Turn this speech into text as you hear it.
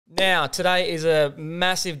Now, today is a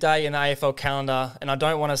massive day in the AFL calendar, and I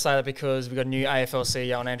don't want to say that because we've got a new AFL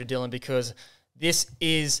CEO on Andrew Dillon, because this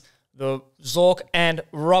is the Zork and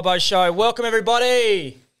Robbo show. Welcome,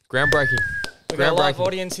 everybody. Groundbreaking. We've got a live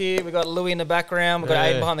audience here. We've got Louis in the background. We've got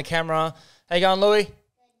Aiden behind the camera. How you going, Louis?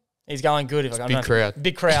 He's going good. If I big crowd.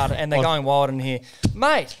 Big crowd, and they're going wild in here.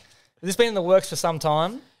 Mate, this has been in the works for some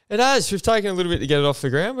time. It has. We've taken a little bit to get it off the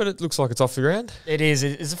ground, but it looks like it's off the ground. It is.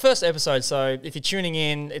 It's the first episode, so if you're tuning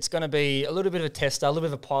in, it's going to be a little bit of a tester, a little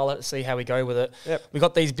bit of a pilot to see how we go with it. Yep. We've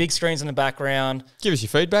got these big screens in the background. Give us your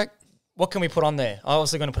feedback. What can we put on there? I'm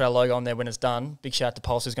also going to put our logo on there when it's done. Big shout out to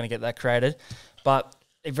Pulse who's going to get that created. But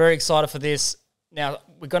I'm very excited for this. Now,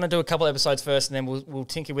 we're going to do a couple of episodes first, and then we'll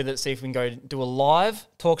tinker with it, see if we can go do a live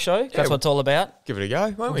talk show. That's what it's all about. Give it a go,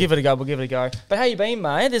 won't we? We'll give it a go. We'll give it a go. But how you been,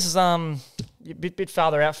 mate? This is a bit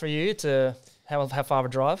farther out for you to how far of a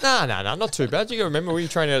drive? No, not too bad. You got to remember we're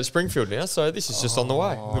training out at Springfield now, so this is just on the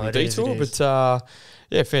way. A little detour, but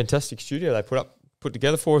yeah, fantastic studio they put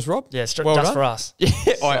together for us, Rob. Yeah, well just done. for us. Yeah,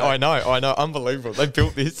 so. I know, unbelievable. They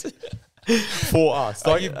built this for us.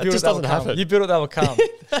 Like, it just doesn't happen. You built it, they will come.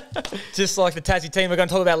 Just like the Tassie team we're going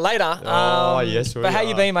to talk about later. Yes, but how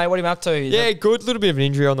you been, mate? What are you up to? Yeah, good. A little bit of an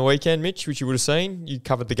injury on the weekend, Mitch, which you would have seen. You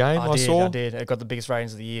covered the game, I saw. I did. It got the biggest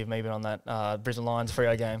ratings of the year, maybe on that Brisbane Lions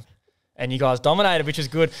Freo game. And you guys dominated, which is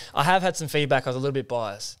good. I have had some feedback. I was a little bit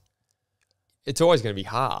biased. It's always going to be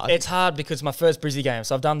hard. It's hard because it's my first Brizzy game.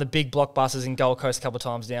 So I've done the big blockbusters in Gold Coast a couple of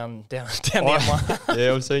times down the M1.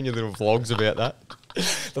 Yeah, I've seen your little vlogs about that.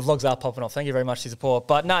 The vlogs are popping off. Thank you very much for your support.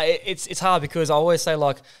 But no, it's hard because I always say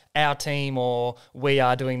like our team or we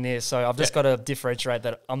are doing this. So I've just got to differentiate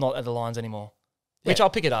that I'm not at the Lions anymore, which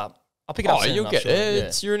I'll pick it up. I'll pick it up soon you'll enough, get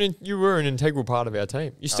it. Yeah. You were an integral part of our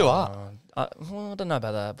team. You still are. Well, I don't know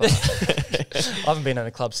about that, but I haven't been in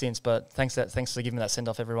a club since. But thanks for giving me that send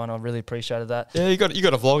off, everyone. I really appreciated that. Yeah, you got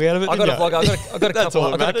a vlog out of it. I got a vlog.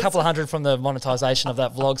 I got a couple of hundred from the monetization of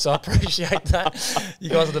that vlog, so I appreciate that. You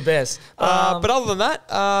guys are the best. But other than that,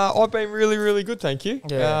 I've been really, really good. Thank you.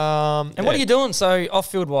 Yeah. And what are you doing? So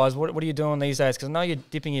off-field wise, what are you doing these days? Because I know you're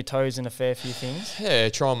dipping your toes in a fair few things. Yeah,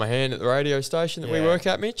 trying my hand at the radio station that we work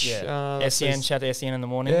at, Mitch. Yeah. SEN, chat to SEN in the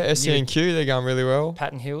morning. Yeah, SENQ, they're going really well.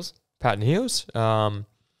 Patton Hills.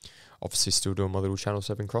 Obviously still doing my little Channel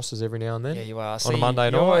 7 crosses every now and then. Yeah, you are. On a Monday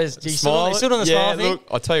night. You still doing the smile thing? Look,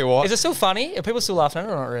 I'll tell you what. Is it still funny? Are people still laughing at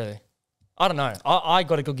it or not really? I don't know. I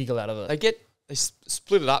got a good giggle out of it. They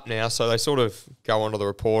split it up now, so they sort of go onto the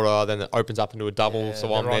reporter, then it opens up into a double,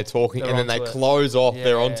 so I'm there talking, and then they close off,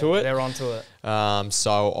 they're onto it. They're onto it.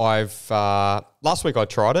 So I've, last week I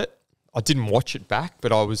tried it. I didn't watch it back,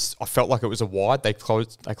 but I felt like it was a wide. They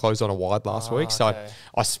closed on a wide last week, so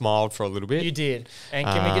I smiled for a little bit. You did. And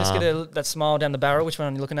can we just get that smile down the barrel? Which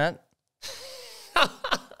one are you looking at?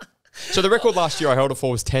 So the record last year I held it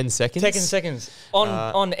for was 10 seconds. 10 seconds.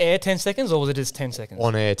 On air 10 seconds, or was it just 10 seconds?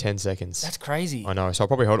 On air 10 seconds. That's crazy. I know, so I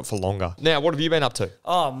probably held it for longer. Now, what have you been up to?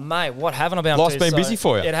 Oh, mate, what haven't I been up to? Life's been busy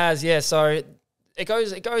for you. It has, yeah. So it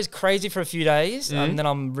goes crazy for a few days, and then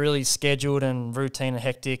I'm really scheduled and routine and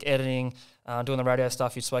hectic, editing, doing the radio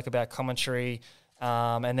stuff you spoke about, commentary,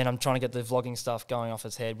 and then I'm trying to get the vlogging stuff going off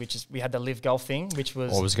its head, which is, we had the live golf thing, which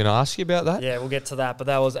was... I was going to ask you about that. Yeah, we'll get to that, but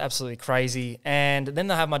that was absolutely crazy. And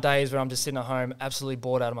then I have my days where I'm just sitting at home, absolutely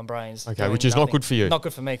bored out of my brains. Okay, which is not good for you. Not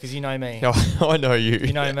good for me, because you know me. I know you.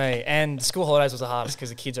 You know me. And school holidays was the hardest because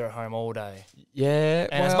the kids are at home all day. Yeah.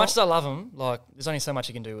 And as much as I love them, like, there's only so much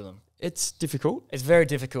you can do with them. It's difficult. It's very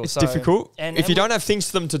difficult. It's difficult. And if you don't have things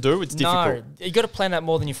for them to do, it's difficult. No, you got to plan that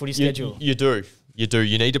more than your footy schedule. You do. You do.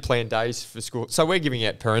 You need to plan days for school. So we're giving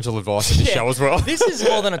out parental advice in this show as well. This is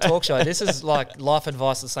more than a talk show. This is like life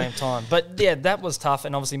advice at the same time. But yeah, that was tough.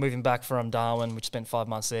 And obviously moving back from Darwin, which spent 5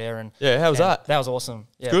 months there. And yeah, how was that? That was awesome.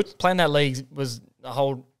 Yeah, good. Playing that league was a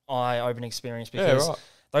whole eye-opening experience because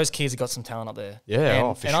those kids have got some talent up there.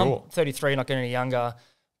 Yeah, for sure. And I'm 33, not getting any younger.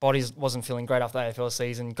 Bodies wasn't feeling great after the AFL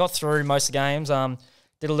season. Got through most of the games.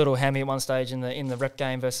 Did a little hammy at one stage in the rep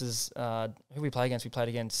game versus who we played against. We played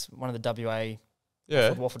against one of the WA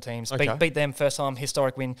Waffle teams. Okay. Beat them first time,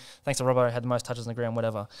 historic win. Thanks to Robbo, had the most touches on the ground,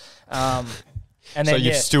 whatever. And so then,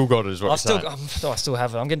 you've still got it, is what you're saying? I still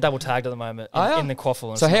have it. I'm getting double tagged at the moment in the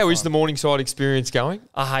quaffle. So how is the Morningside experience going?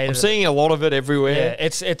 I hate it. I'm seeing a lot of it everywhere.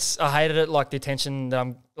 Yeah, I hated it, like the attention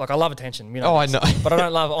that I love attention, you know. Oh, I know. But I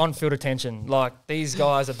don't love on-field attention. Like, these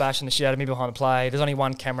guys are bashing the shit out of me behind the play. There's only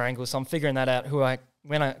one camera angle, so I'm figuring that out,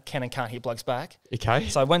 when I can and can't hit blokes back. Okay.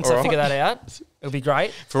 So once I figure that out, it'll be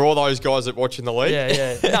great. For all those guys that watch in the league.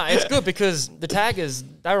 Yeah. No, it's good because the taggers,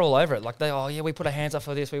 they're all over it. Like, we put our hands up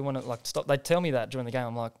for this. We want to, like, stop. They tell me that during the game.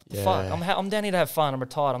 I'm like, fuck, I'm down here to have fun. I'm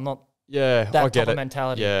retired. I'm not Yeah, that I get type of it.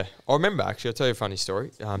 mentality. Yeah, I remember actually. I'll tell you a funny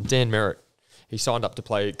story. Dan Merritt, he signed up to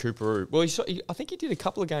play at Cooperoo. Well, I think he did a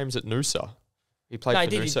couple of games at Noosa. He played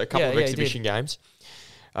for Noosa, a couple of exhibition games.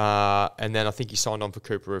 And then I think he signed on for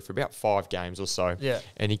Cooperoo for about 5 games or so. Yeah.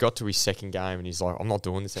 And he got to his second game and he's like, I'm not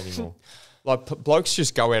doing this anymore. Like, blokes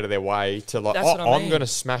just go out of their way to like, I'm going to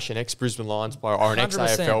smash an ex-Brisbane Lions player or an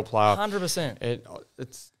ex-AFL player. 100%.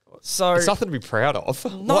 It's nothing to be proud of.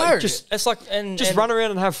 No, like, it's like just run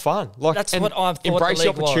around and have fun. Like, that's what I thought. Embrace the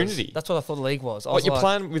opportunity. Was. That's what I thought the league was. Like, you're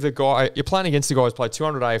playing with a guy. You're playing against a guy who's played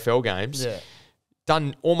 200 AFL games. Yeah.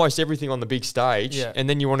 Done almost everything on the big stage. Yeah. And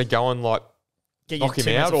then you want to go and like knock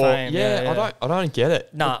him out, or I don't get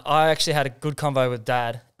it. Nah, I actually had a good convo with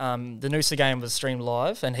Dad. The Noosa game was streamed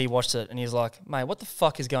live, and he watched it, and he's like, "Mate, what the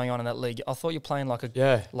fuck is going on in that league? I thought you're playing like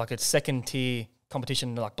a second tier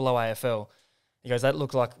competition, like below AFL." He goes, "That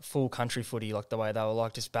looked like full country footy, like the way they were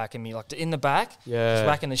like just backing me, like in the back, just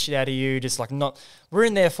whacking the shit out of you, just like not. We're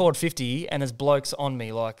in there forward 50, and there's blokes on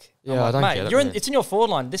me, like, I don't get it. It's in your forward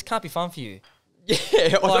line. This can't be fun for you."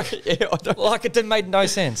 Yeah, I don't. Like it made no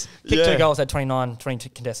sense. Kicked 2 goals, had 29, 22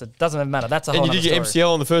 contested. Doesn't matter. That's a whole And you did your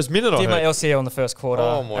MCL in the first minute. Did my LCL in the first quarter,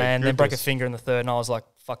 and then broke a finger in the third, and I was like,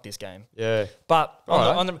 "Fuck this game." Yeah. But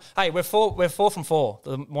hey, we're 4 from 4.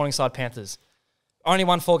 The Morningside Panthers only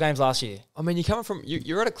won 4 games last year. I mean, you're coming from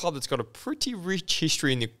you're at a club that's got a pretty rich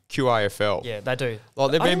history in the QAFL. Yeah, they do.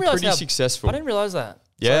 Like they've been pretty successful. I didn't realize that.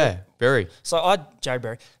 Yeah, very. So Jared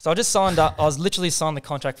Berry. So I just signed up. I was literally signed the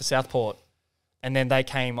contract for Southport. And then they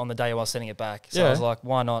came on the day I was sending it back. So I was like,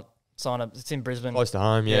 why not sign up? It's in Brisbane. Close to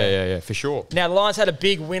home. Yeah, for sure. Now, the Lions had a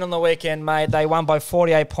big win on the weekend, mate. They won by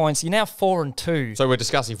 48 points. You're now 4-2. So we're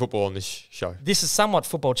discussing football on this show. This is somewhat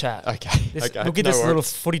football chat. Okay. We'll give this a little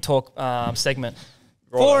footy talk segment.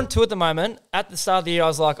 4-2 at the moment. At the start of the year, I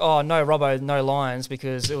was like, oh, no Robbo, no Lions,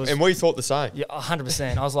 because it was... And we thought the same. Yeah,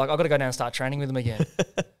 100%. I was like, I've got to go down and start training with them again.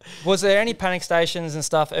 Was there any panic stations and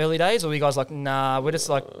stuff early days, or were you guys like, nah, we're just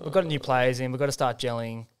like, we've got new players in, we've got to start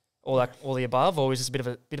gelling, all the above, or was this a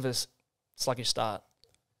bit of a sluggish start?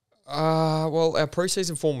 Well, our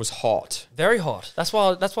preseason form was hot. Very hot. That's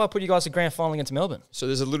why I put you guys to grand final against Melbourne. So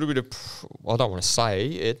there's a little bit of, I don't want to say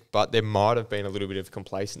it, but there might have been a little bit of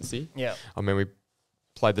complacency. Yeah. I mean, we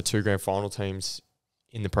played the 2 grand final teams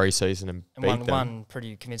in the preseason and beat them. Won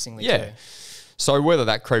pretty convincingly too. Yeah. So whether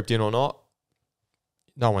that creeped in or not,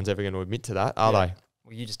 no one's ever going to admit to that, are they?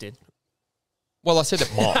 Well, you just did. Well, I said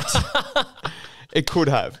it might. It could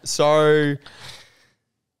have. So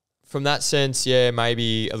from that sense,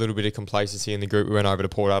 maybe a little bit of complacency in the group. We went over to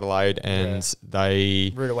Port Adelaide and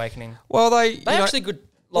they... Rude awakening. Well, they actually good...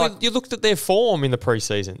 Like, you looked at their form in the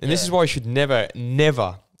preseason, and this is why you should never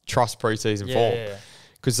trust preseason form. Yeah.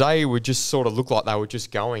 Because they would just sort of look like they were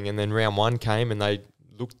just going, and then round 1 came and they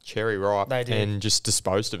looked cherry ripe and just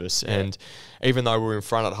disposed of us. Yeah. And even though we were in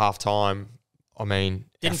front at half time, I mean...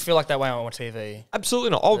 Didn't feel like that way on TV.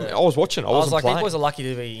 Absolutely not. I was watching. I was like, these boys are lucky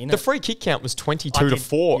to be in it. The free kick count was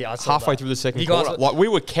 22-4 halfway through the second quarter. Like, we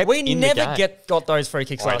were kept in the game. We never got those free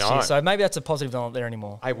kicks last year, so maybe that's a positive not there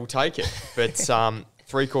anymore. Hey, we'll take it. But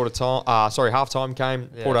half time came,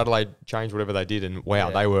 Port Adelaide changed whatever they did, and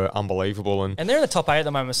they were unbelievable. And they're in the top 8 at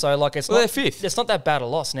the moment, so like they're 5th. It's not that bad a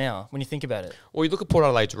loss now when you think about it. Well, you look at Port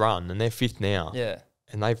Adelaide's run, and they're 5th now. Yeah.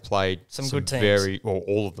 And they've played some good teams.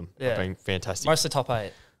 All of them have been fantastic. Most of the top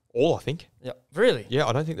 8. All, I think. Yeah. Really? Yeah,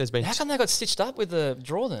 I don't think there's been... How come they got stitched up with the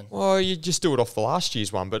draw then? Well, you just do it off the last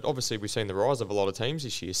year's one, but obviously we've seen the rise of a lot of teams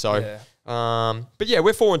this year. So, but yeah,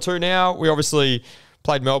 we're 4-2 now. We obviously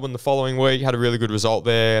played Melbourne the following week, had a really good result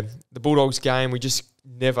there. The Bulldogs game, we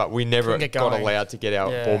never got allowed to get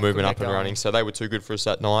our ball movement up and running. So they were too good for us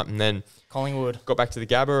that night. And then Collingwood got back to the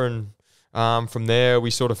Gabba, and from there we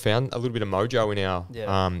sort of found a little bit of mojo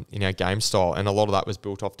in our game style, and a lot of that was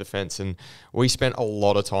built off defence. And we spent a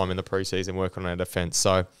lot of time in the preseason working on our defence.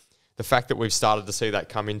 So the fact that we've started to see that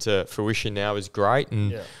come into fruition now is great.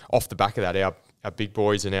 And off the back of that, our big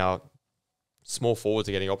boys and our small forwards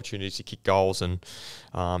are getting opportunities to kick goals. And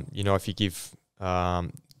if you give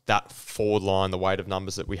that forward line the weight of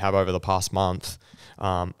numbers that we have over the past month,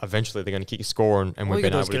 eventually they're going to kick a score, and we've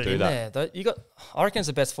been able to do that. I reckon it's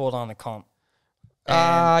the best forward line in the comp.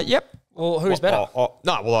 Yep. Well, who's better? No,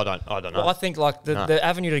 well, I don't know. Well, I think like the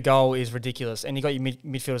avenue to goal is ridiculous, and you got your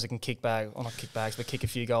midfielders that can kick a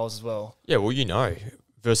few goals as well. Yeah, well,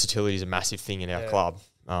 versatility is a massive thing in our club.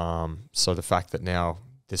 So the fact that now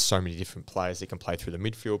there's so many different players that can play through the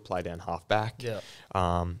midfield, play down half back. Yeah.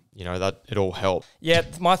 That it all helped. Yeah,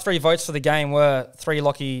 my 3 votes for the game were 3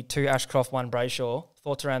 Lockie, 2 Ashcroft, 1 Brayshaw.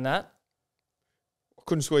 Thoughts around that?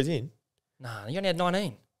 Couldn't squeeze in. Nah, you only had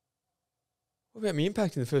 19. What about me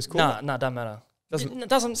impact in the first quarter? Nah, doesn't matter.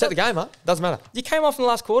 Doesn't set the game up. Doesn't matter. You came off in the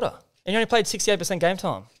last quarter and you only played 68% game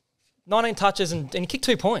time. 19 touches and you kicked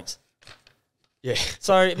 2 points. Yeah.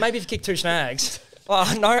 So maybe if you kick 2 snags. Well,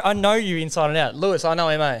 I know you inside and out. Lewis, I know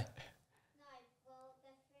MA. No, well, the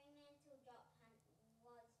Fremantle drop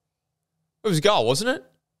punt was... It was a goal, wasn't it?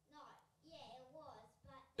 No, yeah, it was,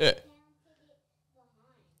 but Yeah. they counted it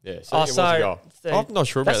behind. Yeah, so it was a goal. I'm not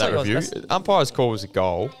sure about that review. Umpire's call was a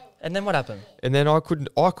goal. And then what happened? And then I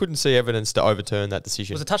couldn't see evidence to overturn that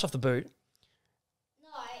decision. Was it a touch off the boot? No,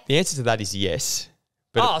 The answer to that is yes.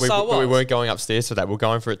 But, so it but we was. weren't going upstairs for that. We're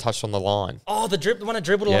going for it touched on the line. Oh, the one that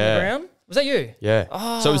dribbled along the ground? Was that you? Yeah.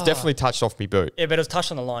 So it was Ah. definitely touched off me boot. Yeah, but it was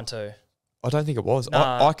touched on the line too. I don't think it was.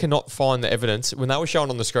 Nah. I cannot find the evidence. When they were showing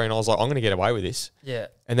on the screen, I was like, I'm going to get away with this. Yeah.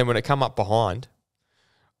 And then when it come up behind,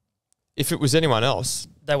 if it was anyone else,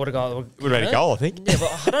 They would have gone. it would have been a goal, I think. Yeah,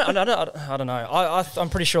 but I don't know. I'm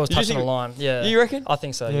pretty sure it was Did you touching think the line. Yeah. You reckon? I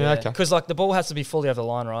think so, Yeah, yeah. okay. Because like the ball has to be fully over the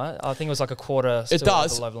line, right? I think it was like a quarter still It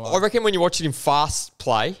does. over the line. I reckon when you watch it in fast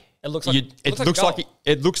play, It looks like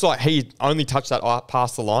it looks like he only touched that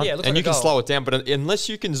past the line, Yeah, it looks and like you a can goal. slow it down. But unless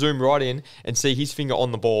you can zoom right in and see his finger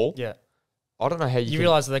on the ball, Yeah. I don't know how You can,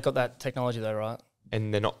 realise that they got that technology though, right?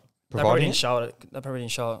 and they're not They probably providing didn't it. show it. They probably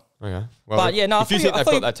didn't show it. Okay, well, But yeah, no, I if you thought think I they've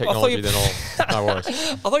thought got that you- I thought technology, you- then no worries.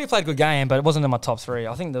 I thought you played a good game, but it wasn't in my top 3.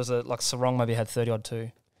 I think there was like Sarong maybe had 30 odd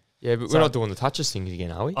too. Yeah, but So- we're not doing the touches thing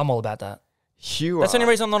again, are we? I'm all about that. You That's the are.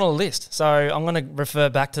 only reason I'm not on the list. So I'm going to refer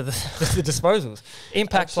back to the disposals.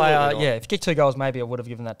 Impact Absolutely player, not. yeah. If you kick 2 goals, maybe I would have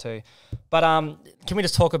given that too. But can we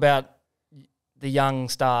just talk about the young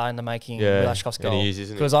star in the making, Yeah, Will Ashcrofts' and goal? he is,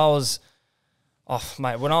 isn't he? Because I was,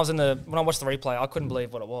 mate, when I watched the replay, I couldn't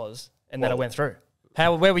believe what it was, and then it Well- went through.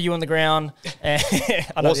 Where were you on the ground? And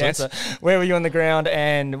I know the Wasn't. answer. Where were you on the ground,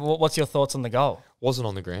 and what's your thoughts on the goal? Wasn't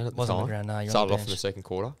on the ground at the Wasn't time. on the ground, no, you're on the Started off in bench. the second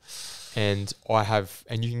quarter. And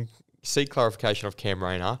and you can see clarification of Cam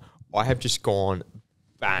Rayner. I have just gone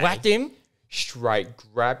bang. Whacked him. Straight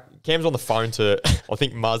grab. Cam's on the phone to, I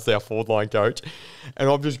think, Muzz, our forward line coach. And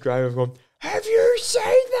I've just grabbed him and gone, have you seen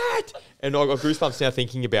that? And I got goosebumps now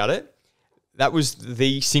thinking about it. That was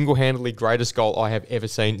the single-handedly greatest goal I have ever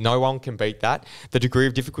seen. No one can beat that. The degree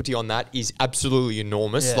of difficulty on that is absolutely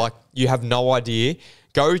enormous. Yeah. Like, you have no idea.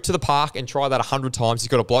 Go to the park and try that 100 times. He's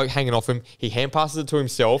got a bloke hanging off him. He hand passes it to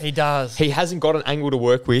himself. He does. He hasn't got an angle to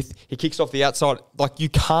work with. He kicks off the outside. Like, you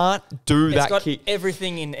can't do It's that got kick.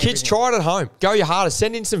 everything in Kids, everything. try it at home. Go your hardest.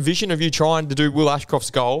 Send in some vision of you trying to do Will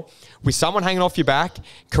Ashcroft's goal with someone hanging off your back.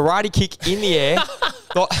 Karate kick in the air.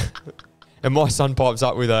 And my son pipes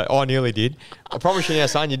up with I nearly did. I promise you now,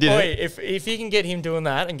 son, you did Oi, it. if you can get him doing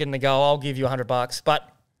that and getting the goal, I'll give you $100. But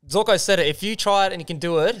Zorko said it. If you try it and you can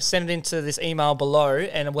do it, send it into this email below,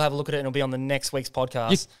 and we'll have a look at it, and it'll be on the next week's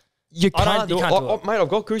podcast. You I don't- can't you do can't it. do it. Mate, I've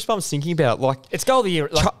got goosebumps thinking about it. Like, It's goal of the year.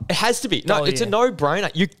 Like, it has to be. Goal No, of the it's a year.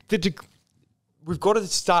 no-brainer. We've got to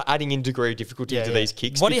start adding in degree of difficulty into these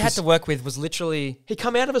kicks. What he had because to work with was literally he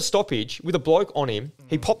come out of a stoppage with a bloke on him.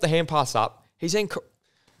 He popped the hand pass up. He's then...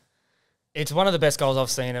 it's one of the best goals I've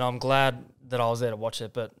seen, and I'm glad that I was there to watch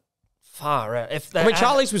it. But far out. I mean,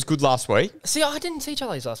 Charlie's was good last week. See, I didn't see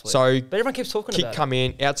Charlie's last week. So, but everyone keeps talking Kick about it. come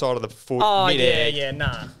in, outside of the foot, Oh mid-air. yeah,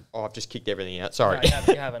 nah. Oh, I've just kicked everything out. Sorry. No,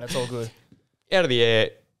 you haven't. It's all good. Out of the air.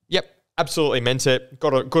 Yep, absolutely meant it.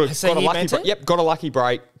 Got a So he lucky meant break. it? Yep, got a lucky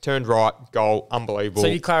break. Turned right, goal, unbelievable. So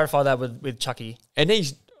you clarify that with Chucky. And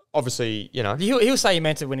he's obviously, He'll say he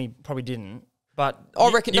meant it when he probably didn't. But I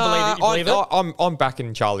reckon. you believe it. You believe it? I'm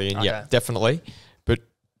backing Charlie in. Yeah, Okay. definitely. But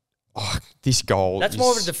this goal. That's is,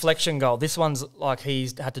 more of a deflection goal. This one's like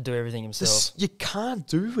he's had to do everything himself. You can't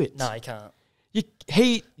do it. No, he can't.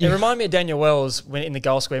 He. It reminded me of Daniel Wells when in the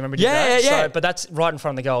goal square. Remember? He did Yeah, that? yeah. So, but that's right in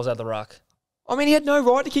front of the goals out the ruck. I mean, he had no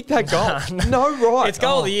right to kick that goal. No right. It's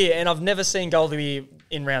goal of the year, and I've never seen goal of the year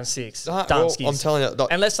in round 6. Well, Dunskies. I'm telling you.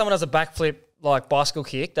 Unless someone does a backflip like bicycle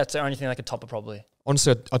kick, that's the only thing that could top it probably.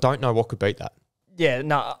 Honestly, I don't know what could beat that. Yeah,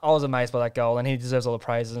 no, I was amazed by that goal, and he deserves all the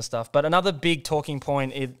praises and stuff. But another big talking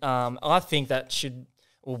point, I think that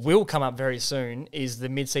will come up very soon, is the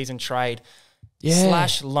mid-season trade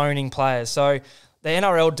 / loaning players. So the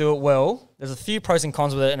NRL do it well. There's a few pros and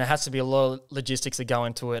cons with it, and it has to be a lot of logistics that go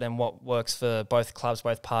into it and what works for both clubs,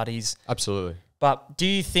 both parties. Absolutely. But do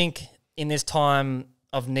you think in this time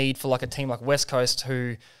of need for like a team like West Coast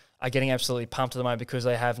who are getting absolutely pumped at the moment because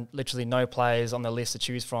they have literally no players on their list to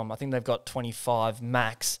choose from? I think they've got 25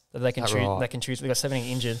 max that they can choose. Right? They can choose. They've got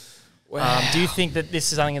 17 injured. Wow. Do you think that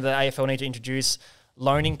this is something that the AFL need to introduce,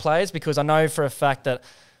 loaning players? Because I know for a fact that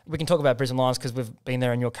we can talk about Brisbane Lions because we've been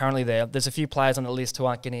there and you're currently there. There's a few players on the list who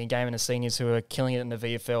aren't getting a game in the seniors who are killing it in the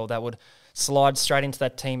VFL that would slide straight into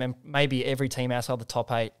that team and maybe every team outside the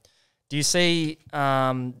top 8. Do you see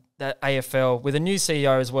the that AFL, with a new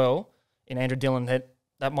CEO as well, in Andrew Dillon,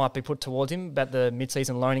 that might be put towards him about the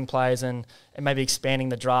mid-season loaning players and maybe expanding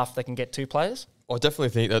the draft they can get 2 players? I definitely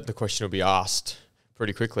think that the question will be asked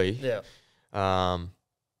pretty quickly. Yeah.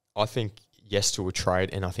 I think yes to a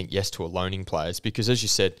trade, and I think yes to a loaning players, because as you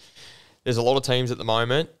said, there's a lot of teams at the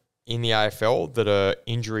moment in the AFL that are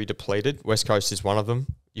injury depleted. West Coast is one of them.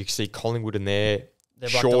 You can see Collingwood in their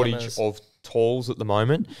shortage of talls at the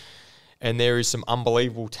moment. And there is some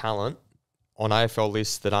unbelievable talent on AFL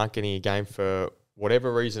lists that aren't getting a game for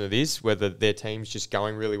whatever reason it is, whether their team's just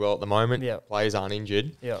going really well at the moment, players aren't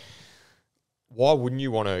injured. Yeah. Why wouldn't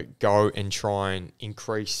you want to go and try and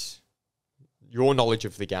increase your knowledge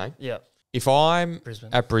of the game? Yeah. If I'm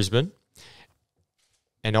at Brisbane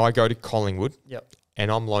and I go to Collingwood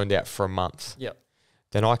and I'm loaned out for a month,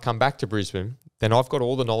 then I come back to Brisbane, then I've got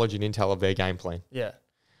all the knowledge and intel of their game plan. Yeah.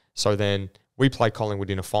 So then we play Collingwood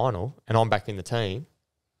in a final and I'm back in the team.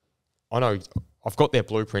 I know I've got their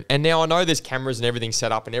blueprint. And now I know there's cameras and everything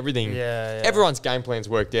set up and everything. Yeah. Everyone's game plan's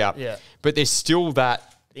worked out. Yeah. But there's still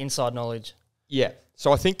that inside knowledge. Yeah.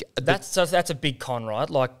 So I think that's a big con, right?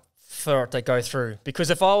 Like for it to go through. Because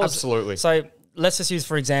if I was absolutely. So let's just use,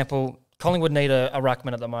 for example, Collingwood need a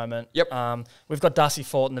ruckman at the moment. Yep. We've got Darcy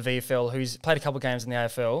Fort in the VFL who's played a couple of games in the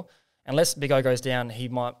AFL. Unless Big O goes down, he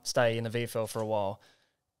might stay in the VFL for a while.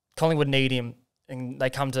 Collingwood need him, and they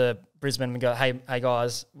come to Brisbane and go, hey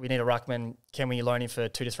guys, we need a ruckman. Can we loan him for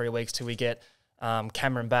 2 to 3 weeks till we get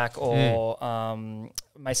Cameron back or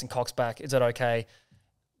Mason Cox back? Is that okay?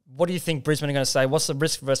 What do you think Brisbane are going to say? What's the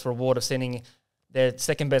risk versus reward of sending their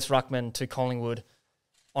second best ruckman to Collingwood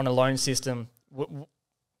on a loan system?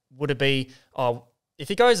 Would it be, if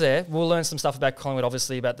he goes there, we'll learn some stuff about Collingwood,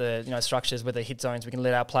 obviously, about the structures, where they hit zones. We can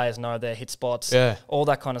let our players know their hit spots, all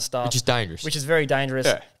that kind of stuff. Which is dangerous. Which is very dangerous.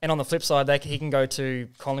 Yeah. And on the flip side, he can go to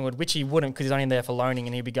Collingwood, which he wouldn't because he's only there for loaning,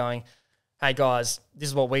 and he'd be going, hey, guys, this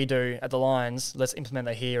is what we do at the Lions. Let's implement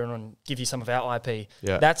that here and give you some of our IP.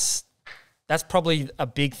 Yeah. That's probably a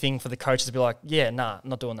big thing for the coaches to be like, I'm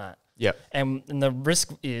not doing that. Yeah. And the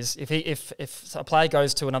risk is if a player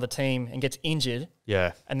goes to another team and gets injured,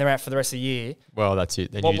 and they're out for the rest of the year, well, that's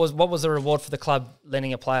it. Then what was the reward for the club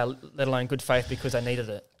lending a player, let alone good faith, because they needed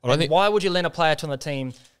it? Why would you lend a player to another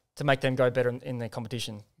team to make them go better in their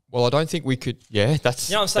competition? Well, I don't think we could. Yeah, that's.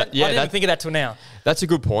 You know what I'm saying? I didn't even think of that till now. That's a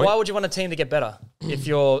good point. Why would you want a team to get better if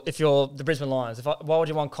you're the Brisbane Lions? Why would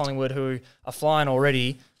you want Collingwood, who are flying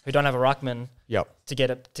already, who don't have a ruckman, to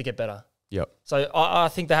get better? Yep. So I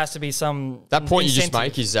think there has to be some. That point you just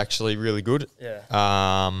make is actually really good. Yeah.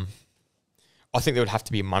 I think there would have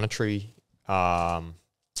to be a monetary. So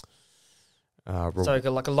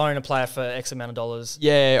like a loan a player for X amount of dollars.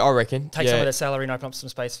 Yeah, I reckon. Take some of their salary and open up some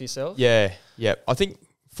space for yourself. Yeah. I think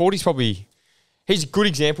 40's probably. He's a good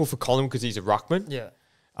example for Collingwood because he's a ruckman. Yeah.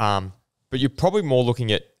 But you're probably more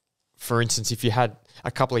looking at, for instance, if you had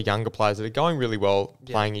a couple of younger players that are going really well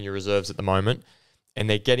playing in your reserves at the moment, and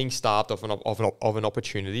they're getting starved of an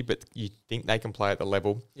opportunity, but you think they can play at the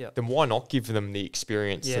level, then why not give them the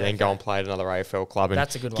experience to then go and play at another AFL club and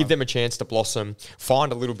That's a good give them a chance to blossom,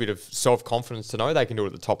 find a little bit of self-confidence to know they can do it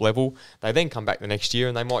at the top level. They then come back the next year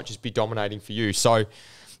and they might just be dominating for you. So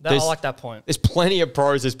I like that point. There's plenty of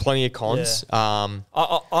pros, there's plenty of cons. Yeah.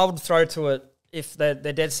 I would throw to it, if they're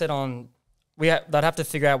dead set on, they'd have to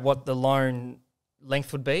figure out what the loan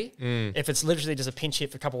length would be. If it's literally just a pinch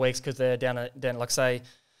hit for a couple of weeks because they're down, like say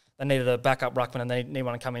they needed a backup ruckman and they need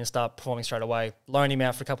one to come in and start performing straight away, loan him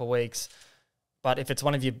out for a couple of weeks. But if it's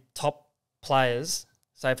one of your top players,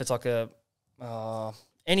 say if it's like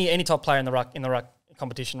any top player in the ruck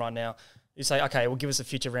competition right now, you say, okay, we'll give us a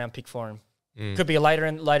future round pick for him. Could be later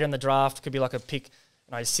in the draft, could be like a pick,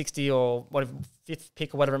 60 or whatever, 5th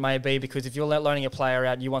pick or whatever it may be, because if you're loaning a player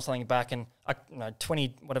out, you want something back, and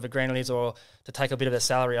 20 whatever grand it is, or to take a bit of their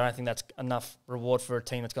salary, I don't think that's enough reward for a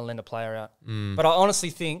team that's going to lend a player out. But I honestly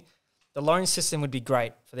think the loan system would be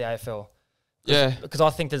great for the AFL. Because I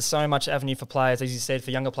think there's so much avenue for players, as you said,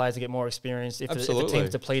 for younger players to get more experience. If the team's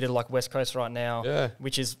depleted like West Coast right now,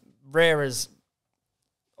 which is rare as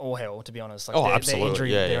all hell, to be honest. Absolutely.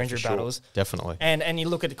 Their injury battles. Sure. Definitely. And you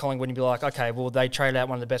look at Collingwood and be like, okay, well, they traded out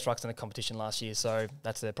one of the best rucks in the competition last year, so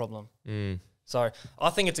that's their problem. So I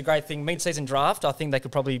think it's a great thing. Mid-season draft, I think they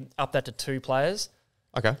could probably up that to 2 players.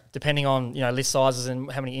 Okay. Depending on, list sizes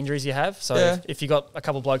and how many injuries you have. So if you got a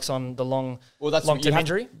couple of blokes on the long-term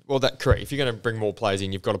injury. Correct. If you're going to bring more players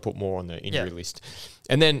in, you've got to put more on the injury list.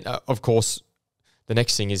 And then, of course, the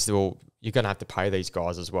next thing is, you're going to have to pay these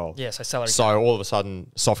guys as well. Yeah, so salary cap. So all of a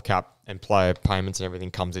sudden, soft cap and player payments and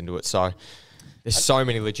everything comes into it. So there's so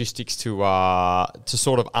many logistics to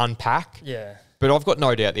sort of unpack. Yeah. But I've got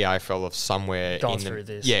no doubt the AFL of somewhere Gone through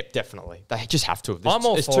this. Yeah, definitely. They just have to. I'm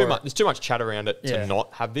all for it. There's too much chat around it to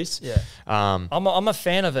not have this. Yeah. I'm a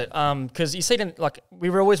fan of it because you see them, like, we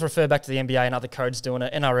always refer back to the NBA and other codes doing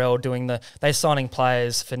it, NRL doing they're signing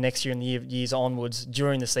players for next year and the years onwards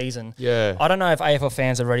during the season. Yeah. I don't know if AFL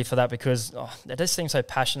fans are ready for that because they just seem so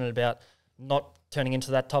passionate about not turning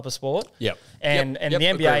into that type of sport. Yep. And Yep, the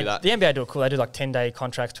NBA, the NBA do it cool. They do like 10-day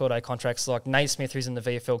contracts, 12-day contracts. Like Nate Smith, who's in the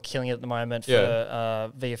VFL, killing it at the moment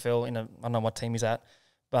for VFL I don't know what team he's at,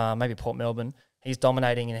 maybe Port Melbourne. He's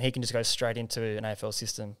dominating and he can just go straight into an AFL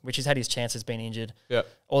system, which he's had his chances being injured,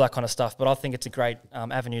 all that kind of stuff. But I think it's a great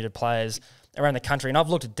avenue to players around the country. And I've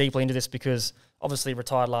looked deeply into this because obviously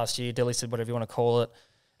retired last year, delisted, whatever you want to call it.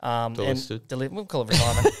 We'll call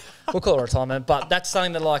it retirement. But that's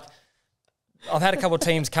something that, like, I've had a couple of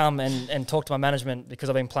teams come and talk to my management because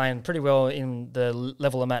I've been playing pretty well in the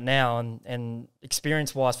level I'm at now, and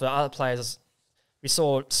experience-wise for other players, we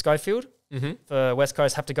saw Schofield for West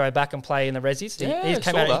Coast have to go back and play in the Resis. He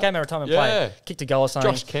came out of retirement and played, kicked a goal or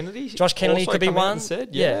something. Josh Kennedy could be one.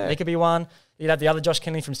 He could be one. You'd have the other Josh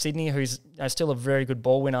Kennedy from Sydney, who's still a very good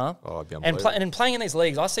ball winner. Oh, it'd be and in playing in these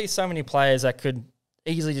leagues, I see so many players that could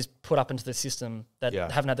easily just put up into the system that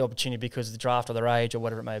haven't had the opportunity because of the draft or their age or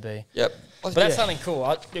whatever it may be. Yep. But that's something cool.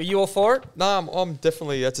 Are you all for it? No, I'm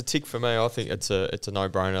definitely, that's a tick for me. I think it's a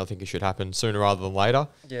no-brainer. I think it should happen sooner rather than later.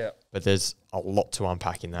 Yeah. But there's a lot to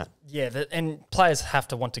unpack in that. Yeah, and players have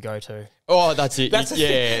to want to go to. Oh, that's it. That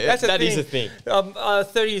is a thing.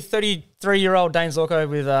 33-year-old Dane Zorko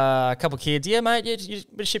with a couple of kids. Yeah, mate,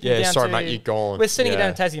 you're shipping down sorry, mate, you're gone. We're sending you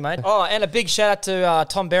down to Tassie, mate. Oh, and a big shout out to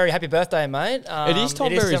Tom Berry. Happy birthday, mate. It is Tom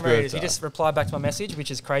Berry's birthday. He just replied back to my message,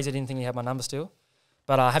 which is crazy. I didn't think he had my number still.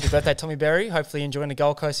 But happy birthday, Tommy Berry. Hopefully enjoying the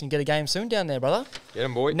Gold Coast and get a game soon down there, brother. Get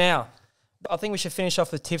him, boy. Now, I think we should finish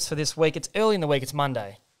off with tips for this week. It's early in the week. It's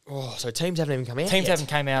Monday. Oh, so teams haven't even come out Teams yet. haven't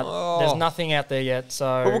came out. Oh. There's nothing out there yet.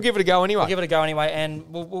 So, but we'll give it a go anyway. And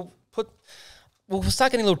we'll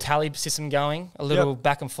start getting a little tally system going, a little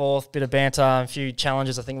back and forth, bit of banter, a few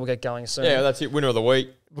challenges. I think we'll get going soon. Yeah, that's it. Winner of the week.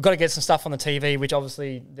 We've got to get some stuff on the TV, which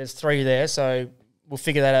obviously there's 3 there, so we'll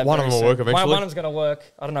figure that out. One of them will work eventually. One of them's going to work.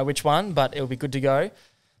 I don't know which one, but it'll be good to go.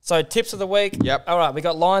 So tips of the week. Yep. All right, we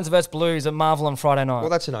got Lions versus Blues at Marvel on Friday night. Well,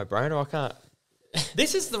 that's a no-brainer. I can't.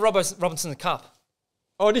 This is the Robinson Cup.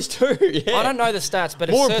 Oh, it is too, yeah. I don't know the stats,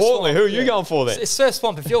 but more it's importantly, who are you going for then? It's Sir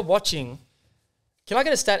Swamp. If you're watching, can I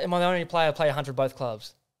get a stat? Am I the only player to play 100 both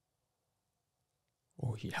clubs?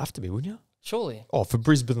 Oh, you'd have to be, wouldn't you? Surely. Oh, for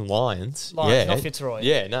Brisbane Lions. Not Fitzroy.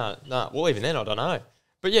 Yeah, no. Well, even then, I don't know.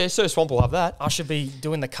 But yeah, Sir Swamp will have that. I should be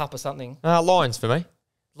doing the cup or something. Lions for me.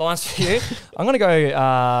 Lions for you? I'm going to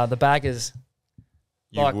go the Baggers.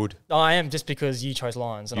 You would. I am, just because you chose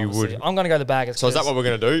Lions. And you would. I'm going to go the Baggers. So is that what we're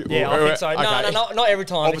going to do? Yeah, I think so. Okay. No, not every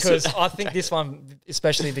time. Because I think this one,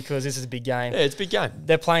 especially because this is a big game. Yeah, it's a big game.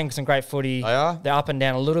 They're playing some great footy. They are. They're up and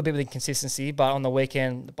down a little bit with inconsistency, but on the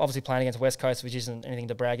weekend, obviously playing against West Coast, which isn't anything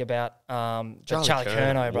to brag about. Charlie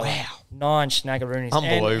Curnow, bro. Wow. 9 snaggaroonies.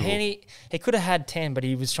 Unbelievable. And he could have had 10, but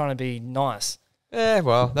he was trying to be nice. Yeah,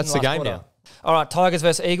 well, that's the game now. All right, Tigers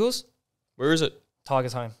versus Eagles. Where is it?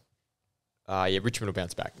 Tigers home. Yeah, Richmond will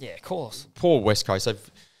bounce back. Yeah, of course. Poor West Coast. They're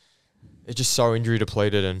just so injury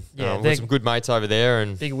depleted, and we've got some good mates over there.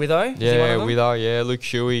 And Big Witho. Yeah, Witho. Yeah, Luke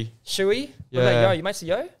Shuey. Shuey? Yeah. What about Yo? You mates with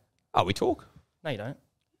Yo? Oh, we talk. No, you don't.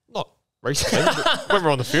 Not recently. When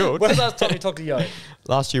we're on the field. When was the last time you talked to Yo?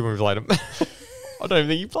 Last year when we played him. I don't even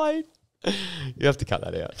think he played. You have to cut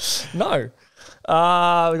that out. No.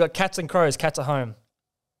 We've got Cats and Crows. Cats at home.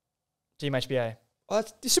 GMHBA. Oh,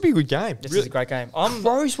 this would be a good game. This is a great game.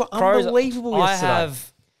 Crows were unbelievable yesterday.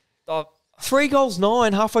 3 goals,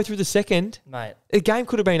 9 halfway through the second. Mate. The game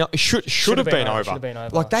could have been should have been over. Should have been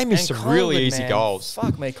over. Like, they missed some really easy goals.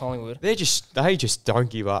 Fuck me, Collingwood. They just don't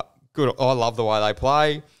give up. Good. I love the way they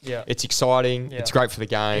play. Yeah. It's exciting. Yeah. It's great for the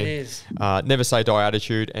game. It is. Never say die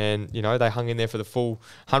attitude. And, they hung in there for the full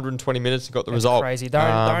 120 minutes and got the result. Crazy. They're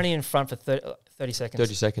only in front for 30 seconds.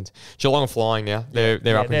 30 seconds. Geelong are flying now. They're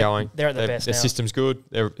up and going. They're at the best now. Their system's good.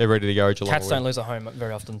 They're ready to go. Geelong Cats don't lose at home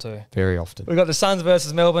very often too. Very often. We've got the Suns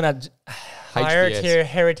versus Melbourne at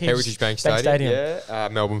Heritage Bank Stadium. Yeah.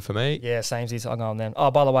 Melbourne for me. Yeah, samesies. I'll go on them.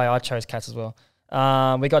 Oh, by the way, I chose Cats as well.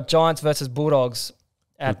 We got Giants versus Bulldogs.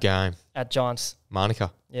 Good game. At Giants.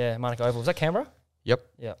 Monica. Yeah, Monica Oval. Was that Canberra? Yep.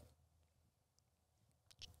 Yeah.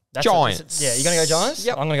 Giants. You're going to go Giants?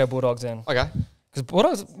 Yep. I'm going to go Bulldogs then. Okay. Because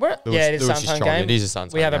Bulldogs, it is Suns home game. It is a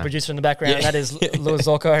Suns home game. We have a producer in the background. Yeah. That is Lewis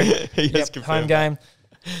Zorko. Home game.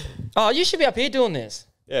 Oh, you should be up here doing this.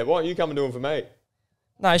 Yeah, why don't you come and do them for me?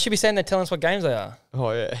 No, you should be standing there telling us what games they are.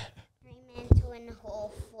 Oh, yeah. Fremantle and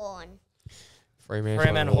Hawthorn.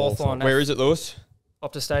 Fremantle, Hawthorn. Where is it, Lewis?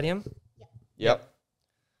 Optus Stadium. Yep.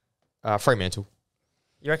 Fremantle.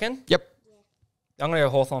 You reckon? Yep. I'm going to go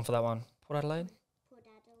Hawthorn for that one. Port Adelaide? Port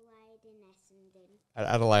Adelaide and Essendon. At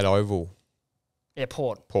Adelaide Oval. Yeah,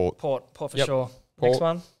 Port. Port. For Yep. sure. Port. Next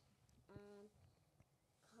one.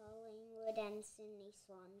 Collingwood and Sydney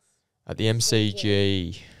Swans. At the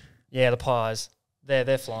MCG. Yeah, the Pies.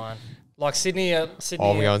 They're flying. Like Sydney. Sydney.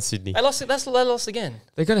 Oh, we're going Sydney. They lost. They lost again.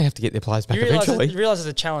 They're going to have to get their players back You realise eventually. there's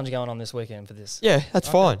a challenge going on this weekend for this. Yeah, that's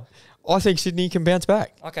fine. I think Sydney can bounce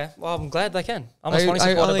back. Okay. Well, I'm glad they can. I'm a I- Swanee I-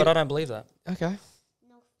 supporter, I- but I don't believe that. Okay.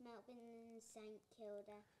 North Melbourne and St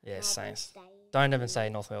Kilda. Yeah, Melbourne Saints. State. Don't even say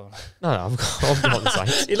North Melbourne. No, I'm not the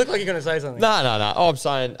Saints. You look like you're going to say something. No. Oh, I'm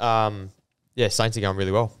saying, yeah, Saints are going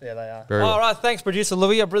really well. Yeah, they are. Very All well. right, thanks, producer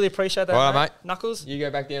Louis. I really appreciate that. All right, mate. Knuckles. You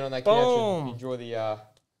go back down on that Boom. couch and enjoy the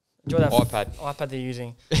Enjoy that iPad. iPad they're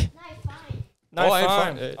using. No, fine. No Oh,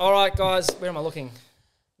 phone. phone. All right, guys. Where am I looking?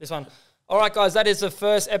 This one. All right, guys. That is the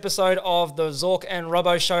first episode of the Zork and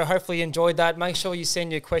Robbo show. Hopefully you enjoyed that. Make sure you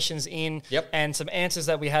send your questions in and some answers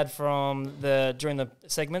that we had from during the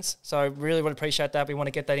segments. So really would appreciate that. We want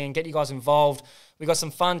to get that in, get you guys involved. We got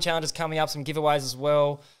some fun challenges coming up, some giveaways as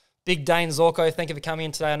well. Big Dane Zorko, thank you for coming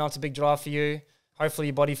in today. I know it's a big drive for you. Hopefully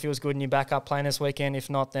your body feels good and you're back up playing this weekend. If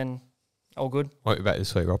not, then all good. Won't be back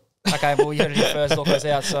this week, Rob. Okay, well, you heard it here first. Zorko's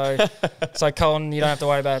out. So Colin, you don't have to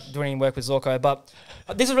worry about doing any work with Zorko. But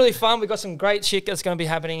this is really fun. We've got some great shit that's going to be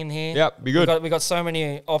happening in here. Yep, be good. We got so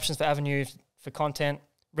many options for avenues for content.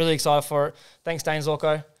 Really excited for it. Thanks, Dane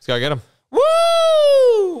Zorko. Let's go get them.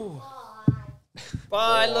 Woo! Bye.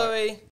 Bye, Louis.